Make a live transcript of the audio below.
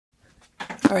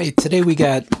All right, today we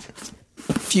got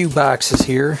a few boxes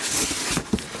here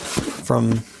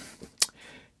from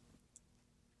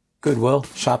Goodwill,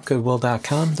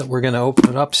 shopgoodwill.com, that we're going to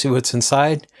open it up, see what's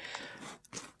inside.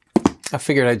 I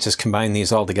figured I'd just combine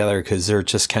these all together because they're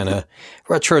just kind of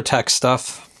retro tech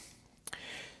stuff.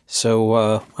 So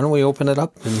why don't we open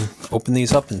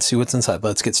these up and see what's inside.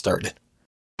 Let's get started.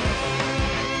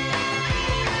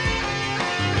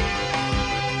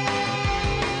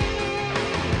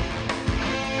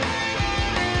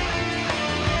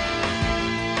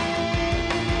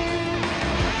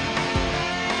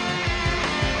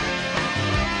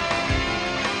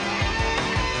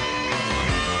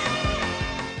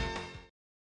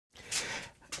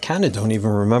 Kind of don't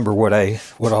even remember what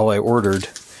all I ordered.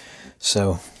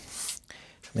 So,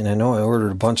 I mean, I know I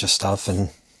ordered a bunch of stuff and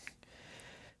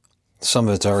some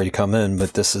of it's already come in,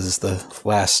 but this is the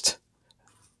last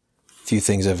few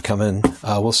things that have come in.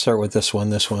 We'll start with this one.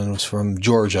 This one was from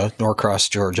Georgia, Norcross,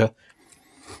 Georgia.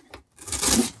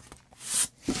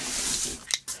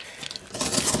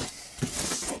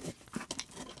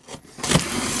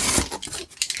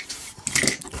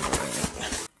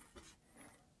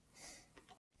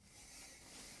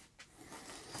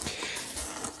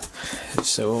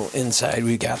 So inside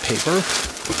we got paper.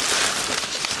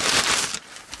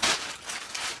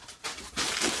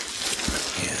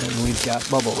 And we've got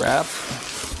bubble wrap.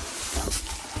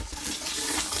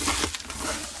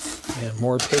 And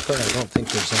more paper. I don't think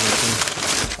there's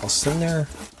anything else in there.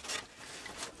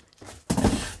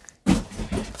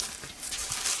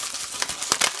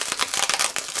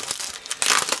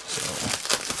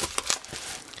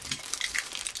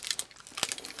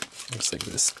 Looks like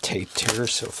this taped here,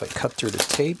 so if I cut through the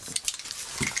tape,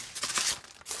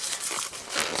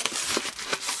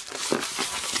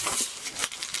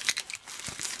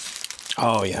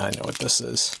 oh yeah, I know what this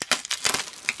is.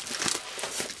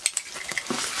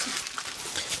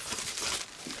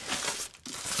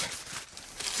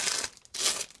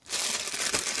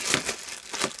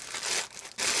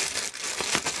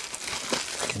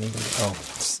 Oh,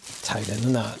 it's tied in a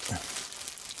knot.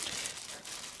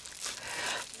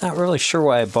 Not really sure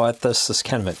why I bought this. This is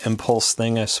kind of an impulse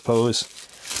thing, I suppose.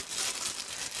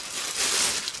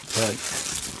 But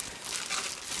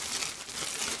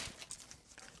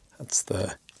that's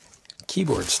the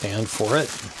keyboard stand for it.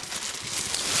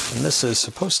 And this is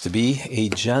supposed to be a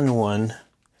Gen 1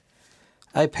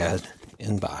 iPad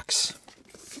in box.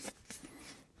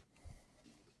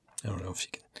 I don't know if you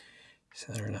can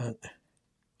see that or not.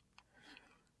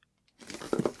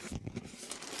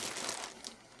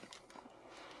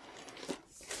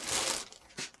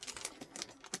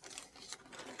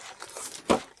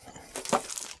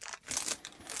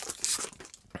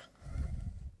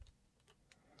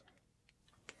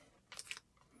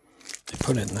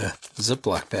 Put it in the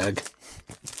Ziploc bag.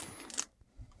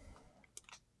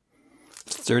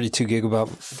 It's 32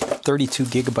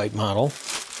 gigabyte model,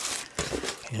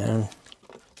 and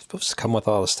it's supposed to come with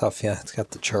all the stuff. Yeah, it's got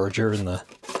the charger and the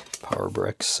power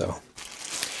bricks. So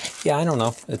yeah, I don't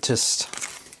know. It just,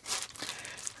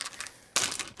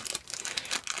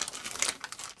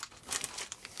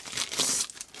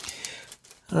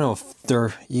 I don't know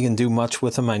if you can do much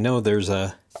with them. I know there's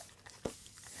a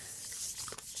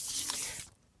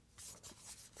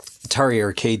Atari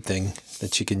arcade thing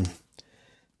that you can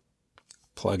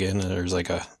plug in, and there's like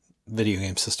a video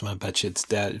game system. I bet you it's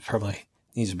that. It probably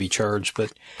needs to be charged,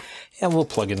 but yeah, we'll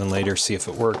plug it in later, see if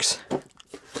it works.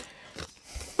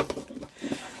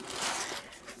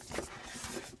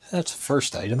 That's the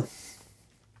first item.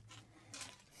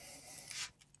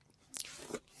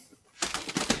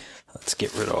 Let's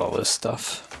get rid of all this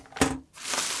stuff.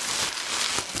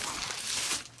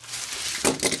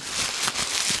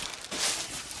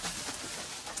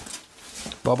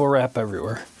 Bubble wrap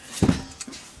everywhere.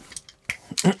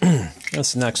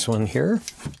 That's the next one here.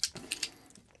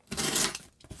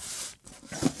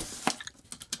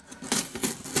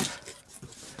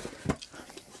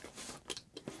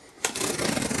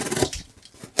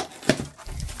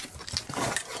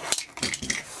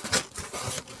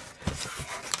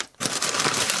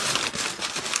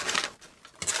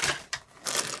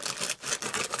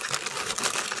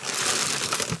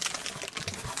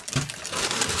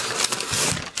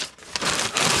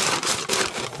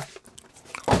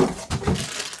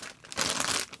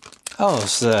 Oh,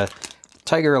 it's the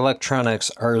Tiger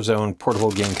Electronics R-Zone portable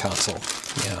game console.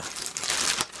 Yeah.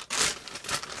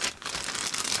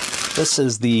 This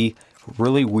is the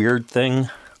really weird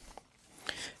thing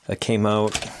that came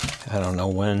out, I don't know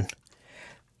when,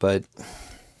 but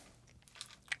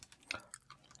I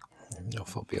don't know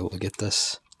if I'll be able to get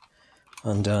this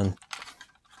undone.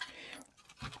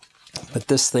 But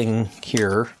this thing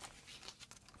here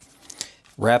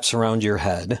wraps around your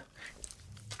head.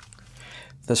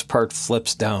 This part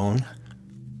flips down.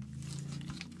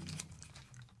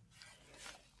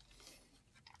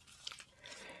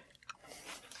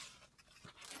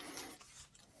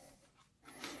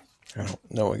 I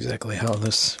don't know exactly how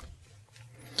this...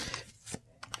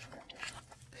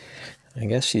 I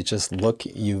guess you just look,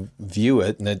 you view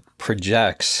it, and it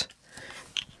projects.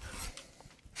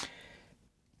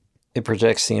 It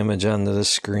projects the image onto the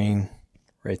screen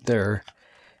right there.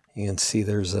 You can see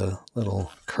there's a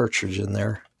little cartridge in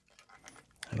there.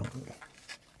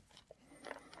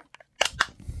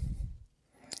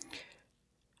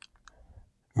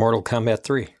 Mortal Kombat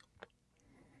 3.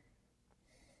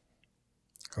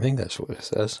 I think that's what it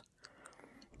says.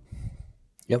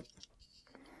 Yep.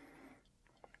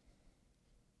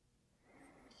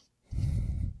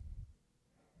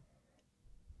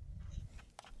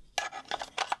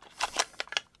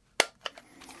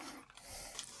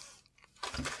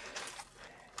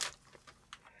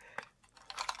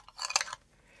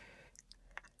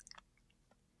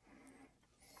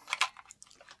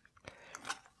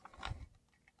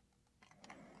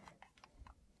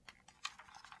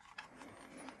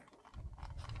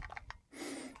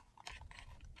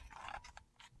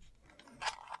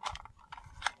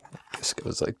 This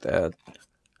goes like that.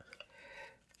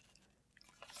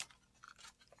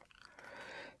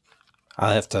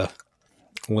 I'll have to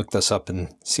look this up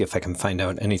and see if I can find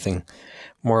out anything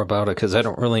more about it, because I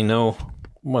don't really know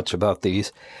much about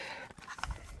these.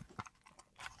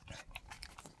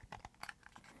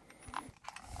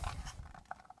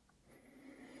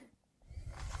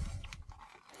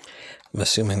 I'm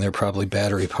assuming they're probably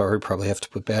battery powered. Probably have to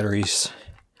put batteries,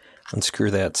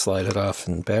 unscrew that, slide it off,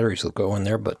 and batteries will go in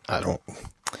there, but I don't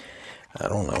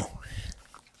know.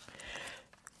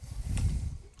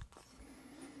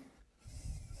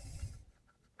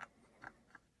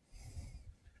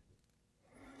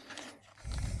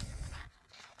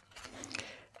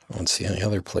 I don't see any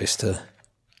other place to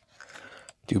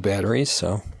do batteries,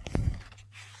 so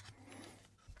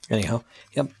anyhow,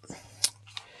 yep.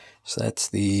 So that's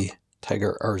the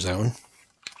Tiger R-Zone.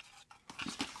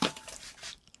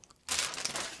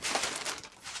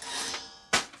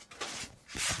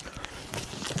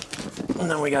 And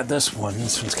then we got this one.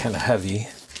 This one's kind of heavy.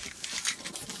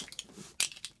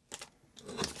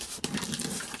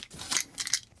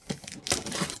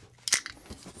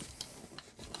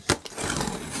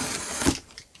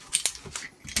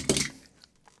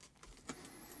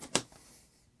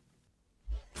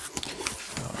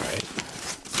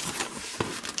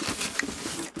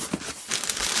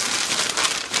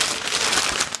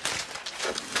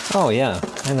 Oh yeah,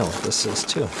 I know what this is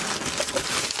too.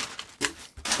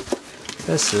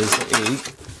 This is a...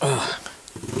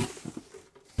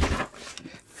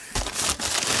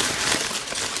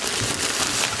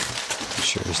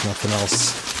 Sure there's nothing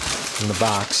else in the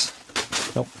box.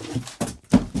 Nope.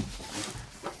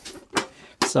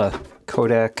 It's a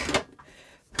Kodak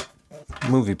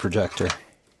movie projector.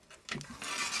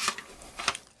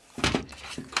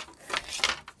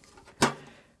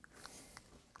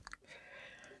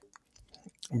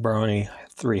 Brownie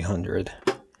 300.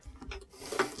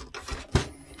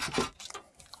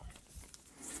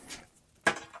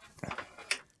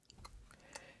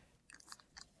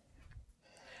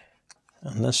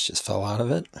 And this just fell out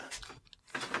of it.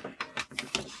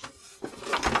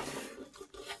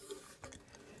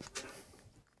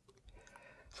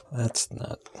 That's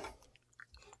not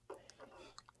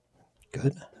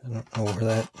good. I don't know where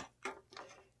that...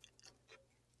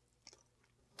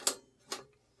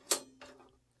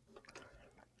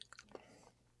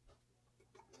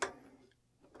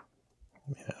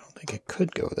 I don't think it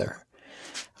could go there.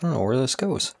 I don't know where this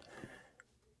goes.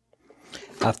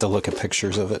 I'll have to look at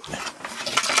pictures of it.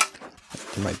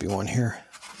 There might be one here.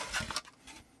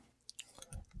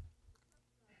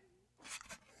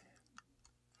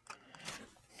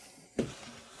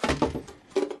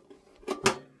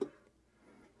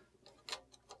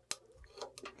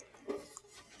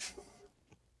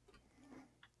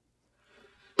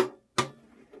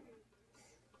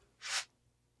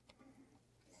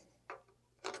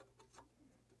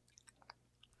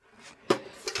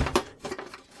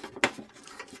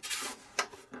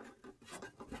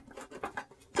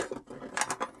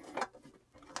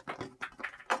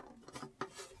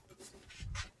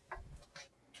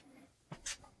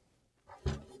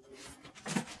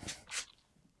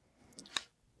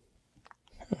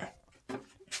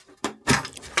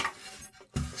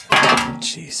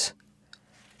 Jeez.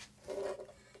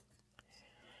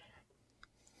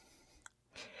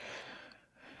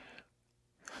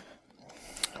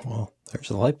 Well, There's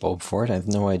a light bulb for it. I have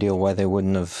no idea why they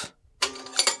wouldn't have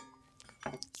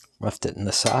left it in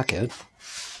the socket.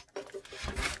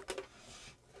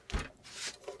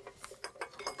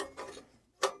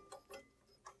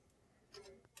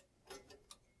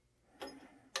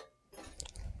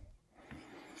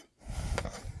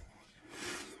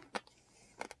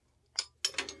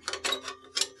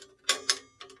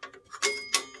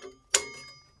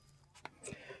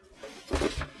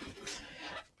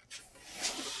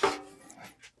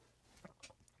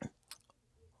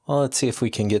 Well, let's see if we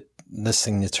can get this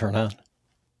thing to turn on.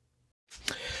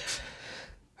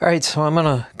 All right, so I'm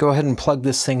gonna go ahead and plug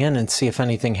this thing in and see if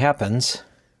anything happens.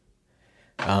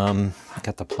 I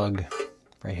got the plug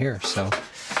right here, so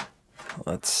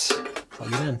let's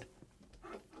plug it in.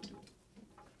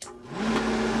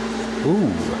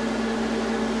 Ooh,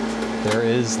 there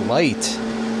is light.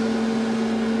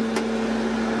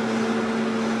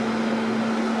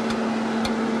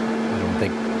 I don't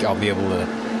think I'll be able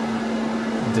to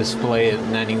display it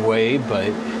in any way, but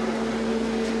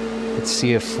let's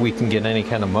see if we can get any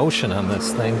kind of motion on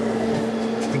this thing.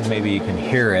 I think maybe you can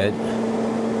hear it.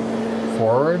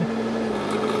 Forward.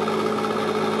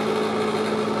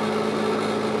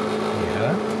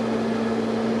 Yeah.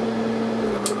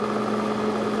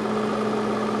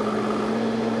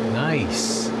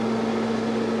 Nice.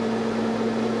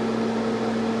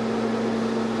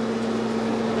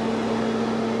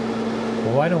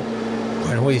 Well, why don't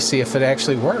we see if it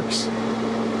actually works?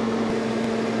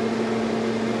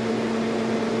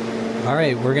 All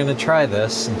right, we're gonna try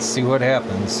this and see what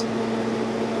happens.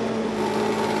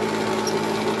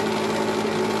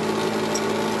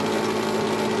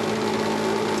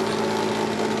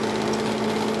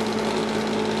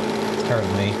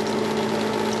 Apparently.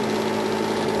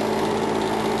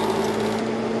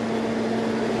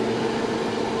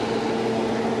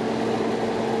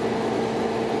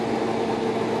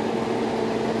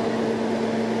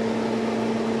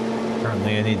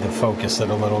 Apparently I need to focus it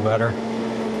a little better.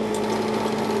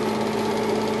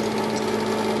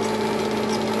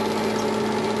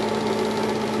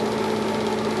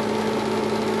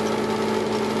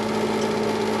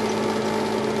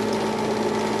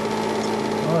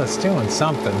 Well, it's doing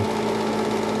something.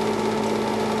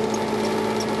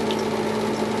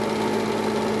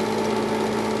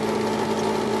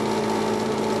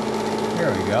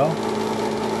 There we go.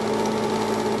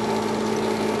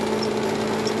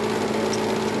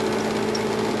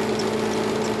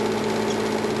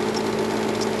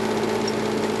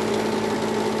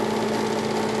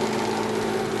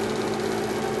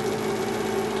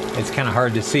 It's kind of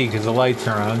hard to see because the lights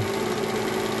are on.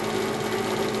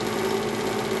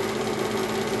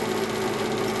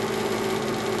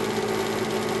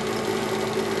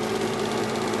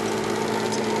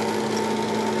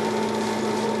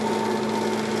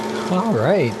 All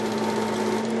right.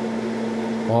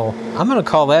 Well, I'm going to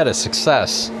call that a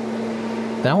success.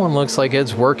 That one looks like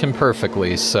it's working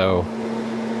perfectly, so...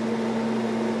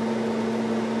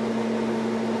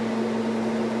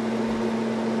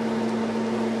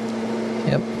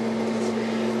 Yep.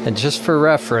 And just for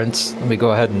reference, let me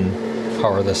go ahead and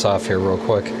power this off here real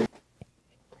quick.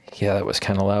 Yeah, that was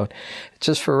kind of loud.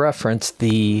 Just for reference,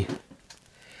 the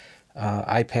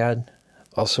iPad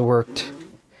also worked.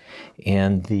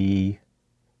 And the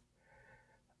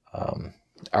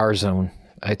R-Zone,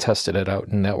 I tested it out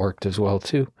and that worked as well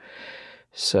too.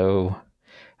 So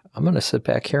I'm going to sit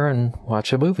back here and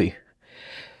watch a movie.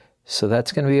 So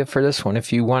that's going to be it for this one.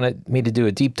 If you wanted me to do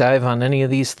a deep dive on any of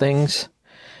these things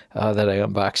that I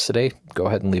unboxed today, go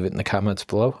ahead and leave it in the comments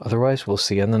below. Otherwise, we'll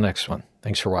see you in the next one.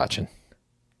 Thanks for watching.